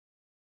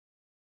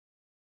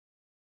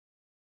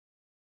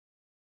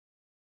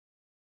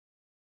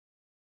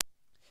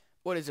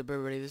What is up,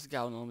 everybody? This is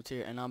Galvin Limits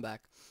here, and I'm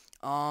back.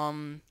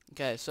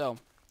 Okay, so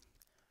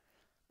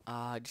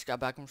I just got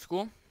back from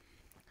school.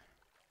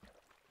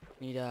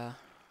 Need to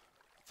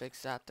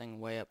fix that thing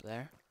way up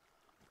there.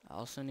 I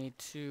also need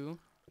to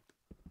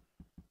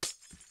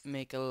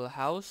make a little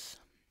house.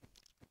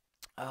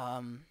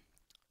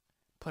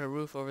 Put a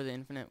roof over the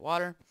infinite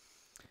water.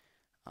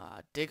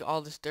 Dig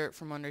all this dirt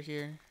from under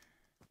here,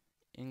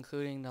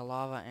 including the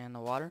lava and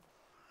the water.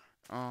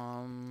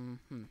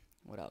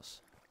 What else?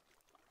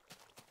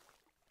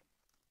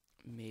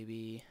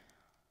 Maybe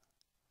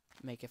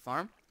make a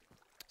farm.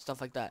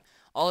 Stuff like that.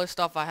 All this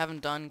stuff I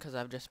haven't done because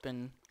I've just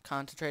been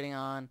concentrating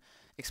on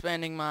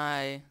expanding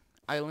my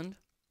island,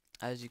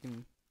 as you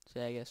can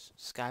say, I guess,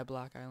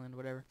 Skyblock Island,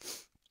 whatever.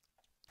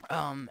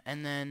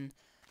 And then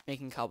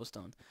making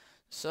cobblestone.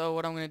 So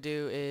what I'm going to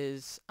do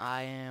is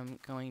I am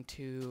going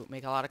to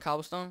make a lot of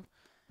cobblestone,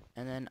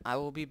 and then I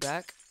will be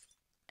back,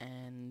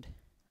 and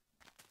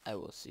I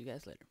will see you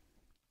guys later.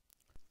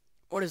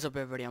 What is up,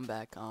 everybody? I'm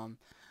back.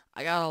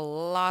 I got a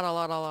lot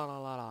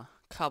of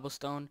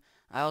cobblestone.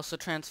 I also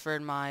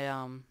transferred my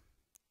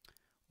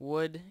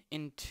wood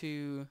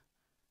into,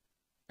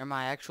 or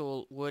my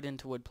actual wood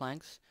into wood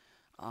planks.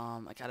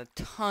 I got a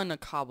ton of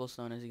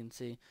cobblestone, as you can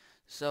see.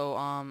 So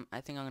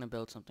I think I'm gonna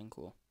build something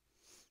cool.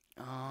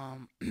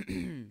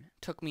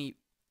 Took me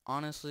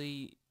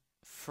honestly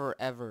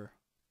forever,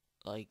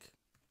 like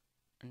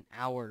an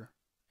hour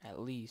at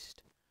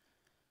least.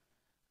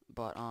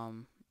 But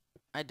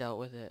I dealt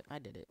with it. I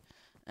did it.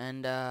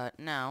 And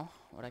now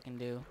what I can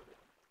do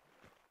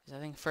is, I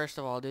think first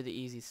of all I'll do the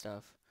easy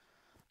stuff.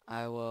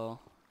 I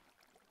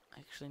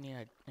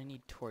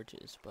need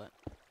torches, but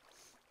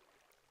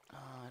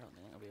I don't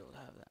think I'll be able to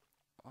have that.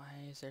 Why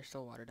is there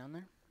still water down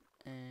there?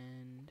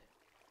 And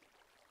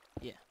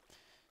yeah,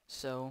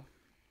 so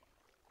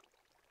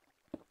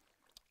go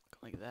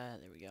like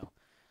that. There we go.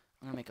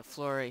 I'm gonna make a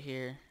floor right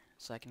here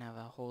so I can have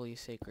a holy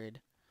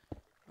sacred,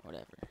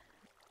 whatever,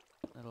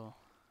 little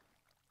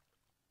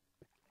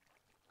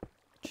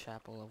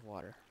chapel of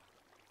water,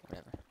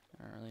 whatever.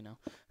 I don't really know.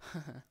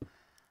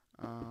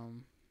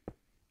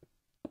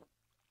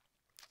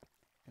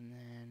 And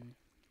then,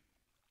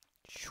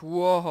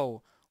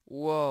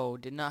 whoa,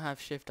 did not have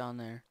shift on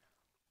there.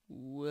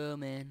 Whoa,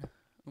 man,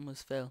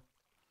 almost fell,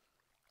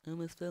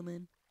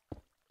 man.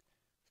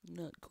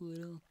 Not cool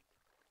at all.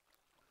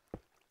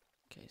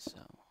 Okay, so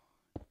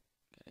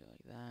gotta go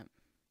like that.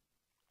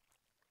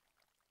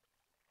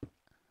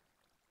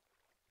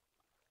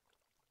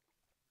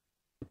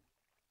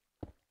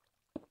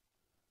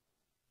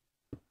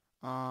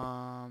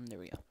 There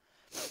we go.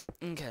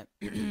 Okay.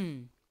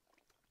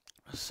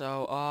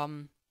 So, I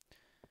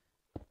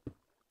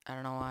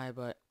don't know why,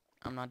 but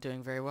I'm not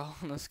doing very well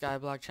on the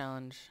Skyblock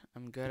challenge.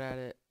 I'm good at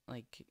it,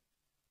 like,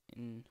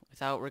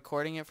 without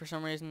recording it for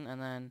some reason,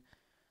 and then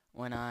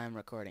when I'm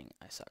recording,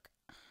 I suck.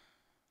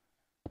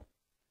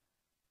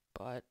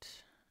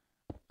 But,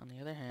 on the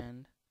other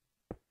hand,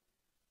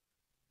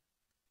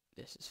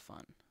 this is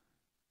fun.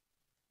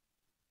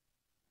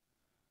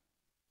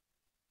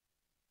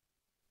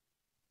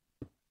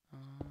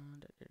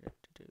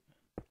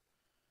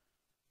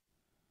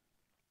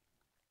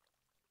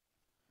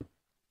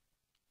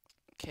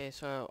 Okay,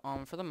 so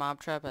for the mob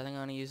trap, I think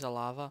I'm gonna use a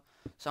lava.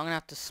 So I'm gonna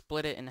have to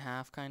split it in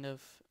half, kind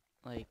of,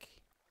 like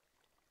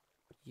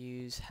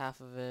use half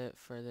of it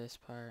for this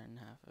part and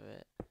half of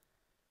it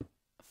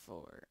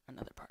for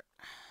another part.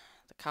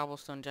 The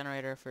cobblestone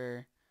generator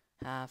for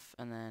half,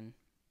 and then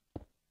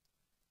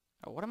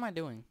what am I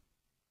doing?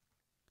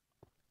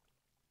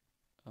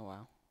 Oh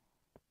wow,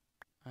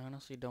 I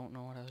honestly don't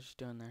know what I was just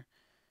doing there.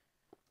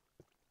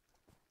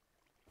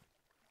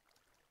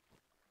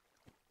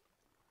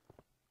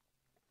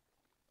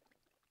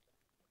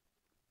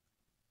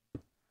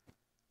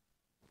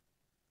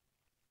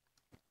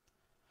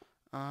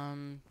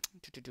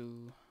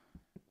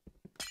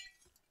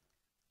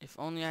 If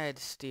only I had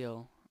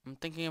steel. I'm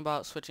thinking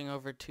about switching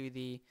over to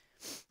the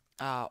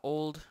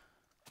old,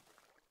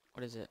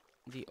 what is it?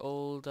 The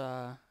old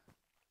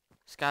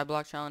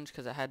Skyblock challenge,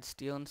 because it had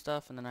steel and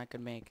stuff, and then I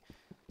could make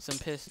some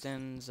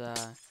pistons.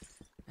 I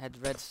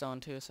had redstone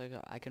too, so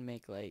I could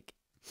make like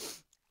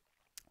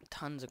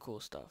tons of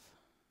cool stuff.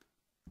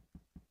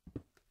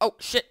 Oh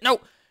shit! No!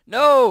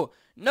 No!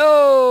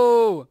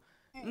 No!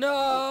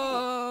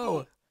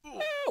 No!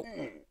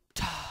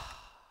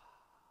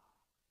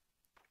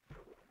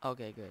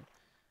 Okay, good.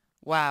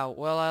 Wow,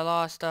 well I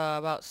lost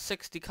about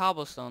 60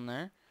 cobblestone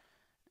there,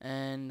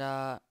 and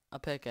a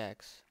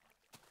pickaxe.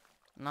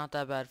 Not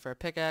that bad for a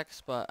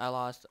pickaxe, but I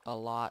lost a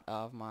lot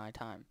of my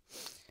time.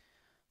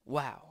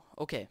 Wow,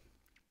 okay.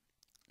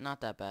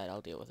 Not that bad,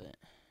 I'll deal with it.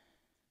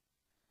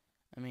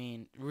 I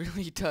mean,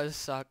 really does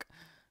suck,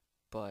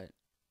 but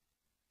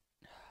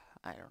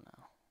I don't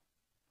know.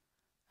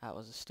 That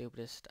was the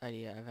stupidest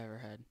idea I've ever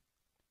had.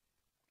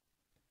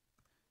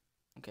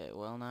 Okay,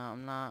 well now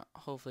I'm not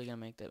hopefully gonna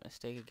make that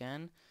mistake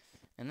again.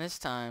 And this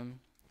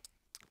time,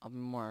 I'll be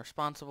more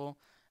responsible,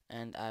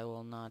 and I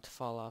will not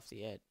fall off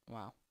the edge.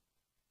 Wow.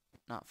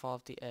 Not fall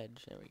off the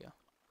edge. There we go.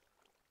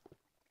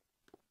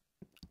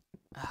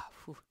 Ah,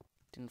 whew.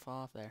 didn't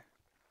fall off there.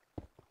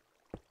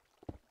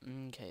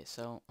 Okay,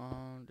 so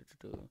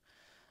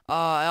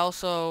I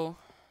also,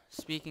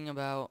 speaking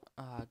about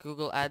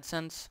Google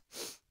AdSense,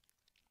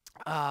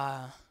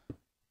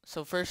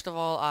 so first of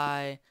all,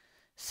 I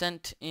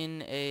sent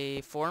in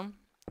a form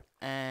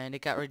and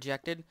it got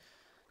rejected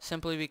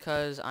simply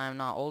because I'm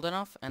not old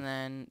enough, and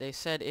then they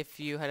said if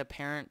you had a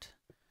parent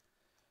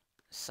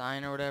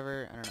sign or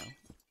whatever, I don't know,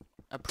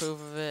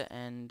 approve of it,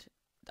 and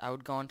I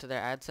would go onto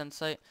their AdSense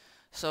site.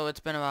 So it's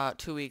been about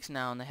 2 weeks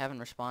now and they haven't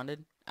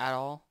responded at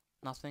all.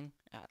 Nothing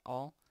at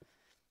all.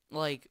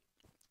 Like,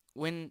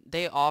 when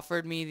they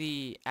offered me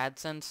the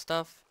AdSense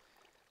stuff,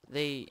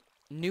 they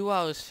knew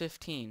I was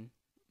 15,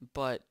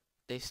 but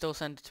they still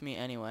sent it to me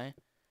anyway.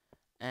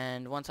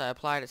 And once I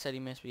applied, it said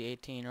you must be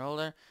 18 or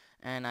older,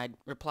 and I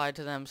replied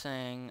to them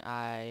saying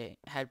I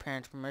had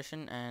parents'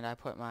 permission, and I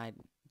put my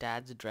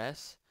dad's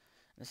address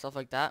and stuff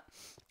like that,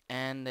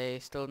 and they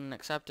still didn't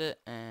accept it,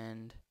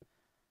 and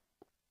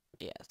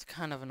yeah, it's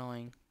kind of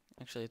annoying.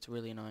 Actually, it's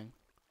really annoying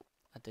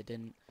that they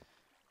didn't.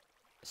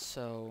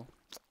 So,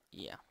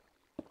 yeah.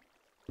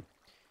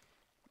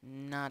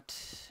 Not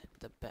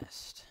the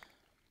best,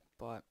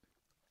 but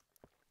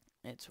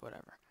it's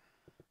whatever.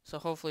 So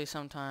hopefully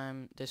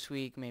sometime this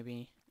week,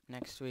 maybe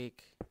next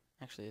week.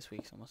 Actually, this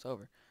week's almost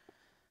over.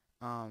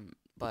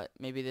 But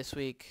maybe this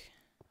week,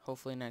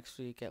 hopefully next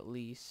week at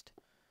least,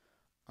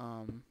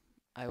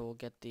 I will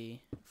get the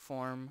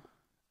form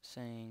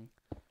saying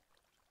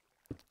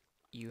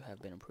you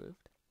have been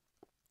approved,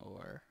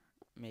 or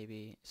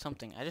maybe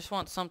something. I just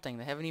want something.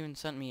 They haven't even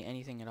sent me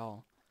anything at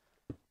all,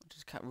 which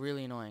is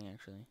really annoying,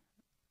 actually.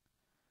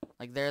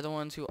 Like, they're the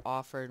ones who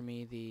offered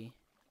me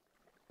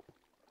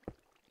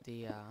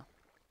the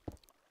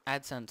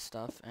AdSense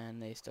stuff,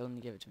 and they still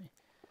didn't give it to me.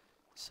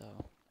 So,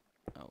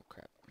 oh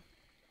crap.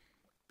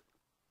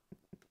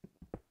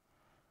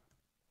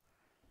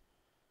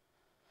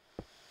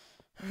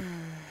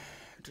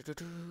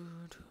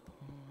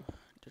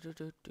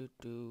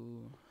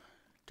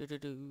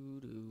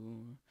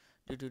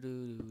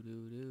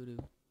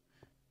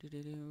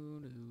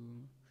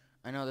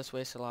 I know this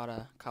wastes a lot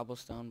of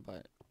cobblestone,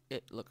 but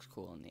it looks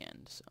cool in the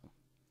end, so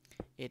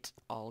it's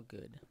all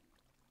good.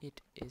 It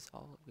is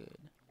all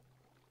good.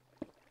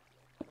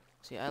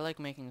 See, I like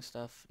making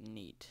stuff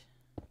neat.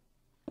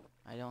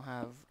 I don't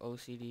have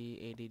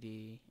OCD,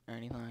 ADD, or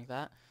anything like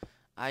that.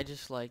 I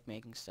just like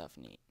making stuff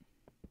neat.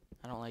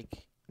 I don't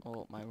like,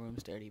 well, my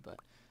room's dirty, but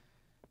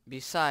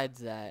besides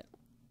that,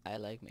 I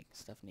like making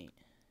stuff neat.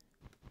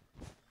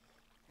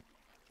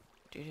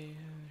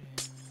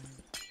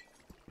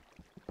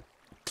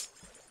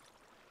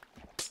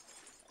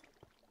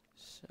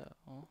 So,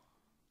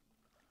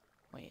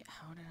 wait,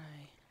 how did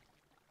I...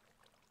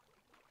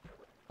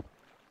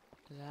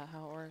 Is that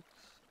how it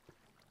works?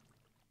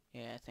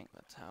 Yeah, I think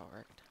that's how it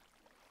worked.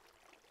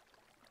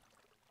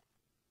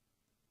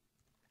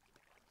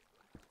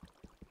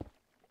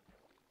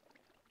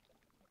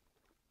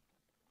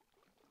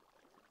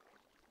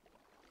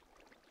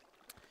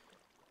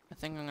 I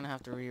think I'm gonna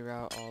have to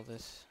reroute all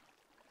this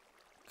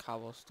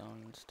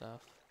cobblestone and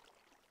stuff.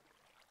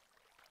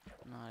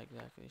 I'm not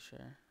exactly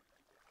sure.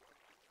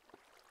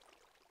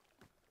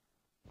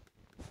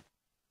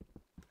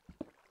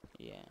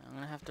 Yeah, I'm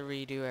gonna have to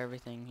redo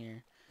everything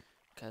here,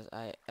 because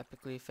I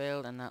epically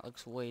failed and that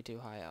looks way too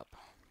high up.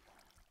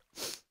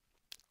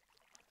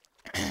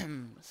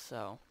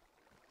 So,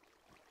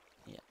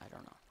 yeah, I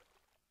don't know.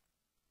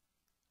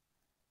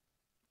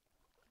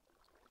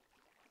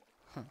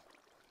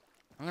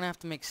 I'm gonna have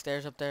to make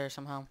stairs up there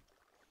somehow.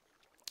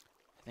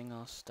 I think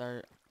I'll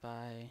start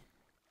by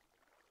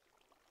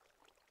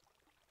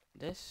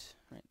this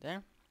right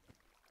there.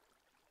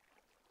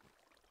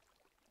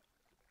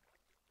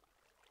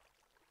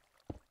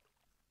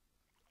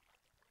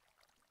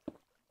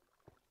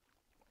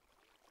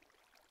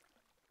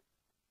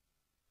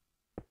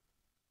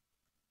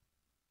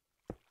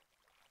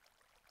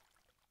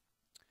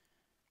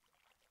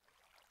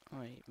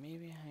 Wait,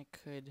 maybe I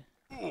could...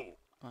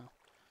 Well,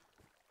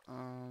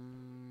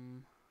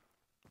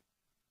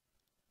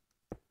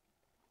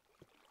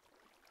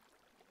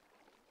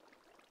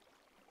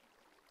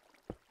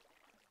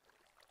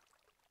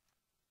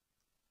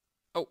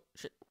 oh,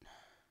 shit.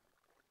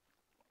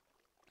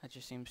 That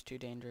just seems too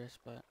dangerous,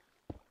 but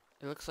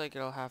it looks like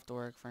it'll have to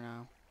work for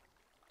now.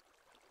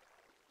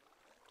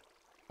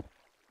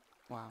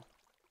 Wow.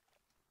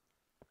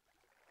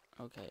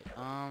 Okay,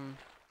 I'm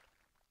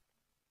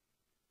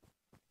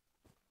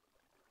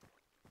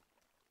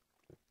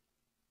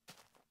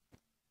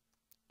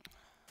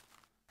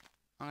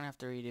gonna have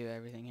to redo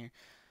everything here.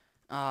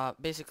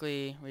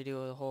 Basically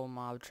redo the whole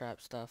mob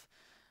trap stuff.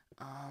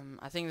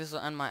 I think this will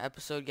end my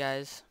episode,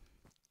 guys.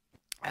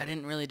 I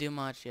didn't really do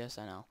much, yes,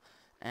 I know.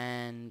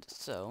 And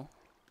so,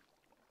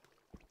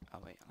 oh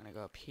wait, I'm gonna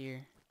go up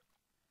here.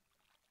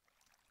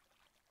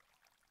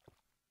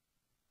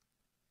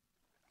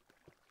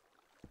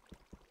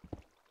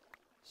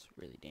 It's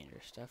really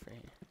dangerous stuff right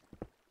here.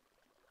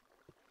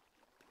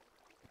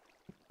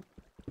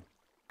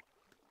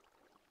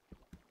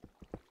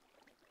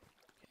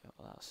 Okay,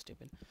 well, that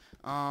stupid.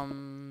 So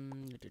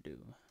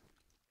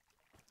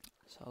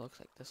it looks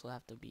like this will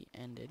have to be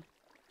ended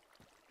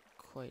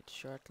quite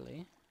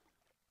shortly.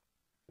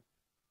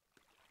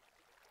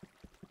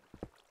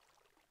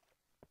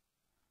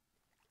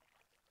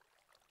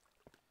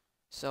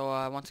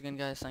 So once again,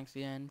 guys, thanks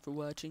again for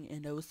watching,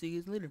 and I will see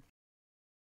you guys later.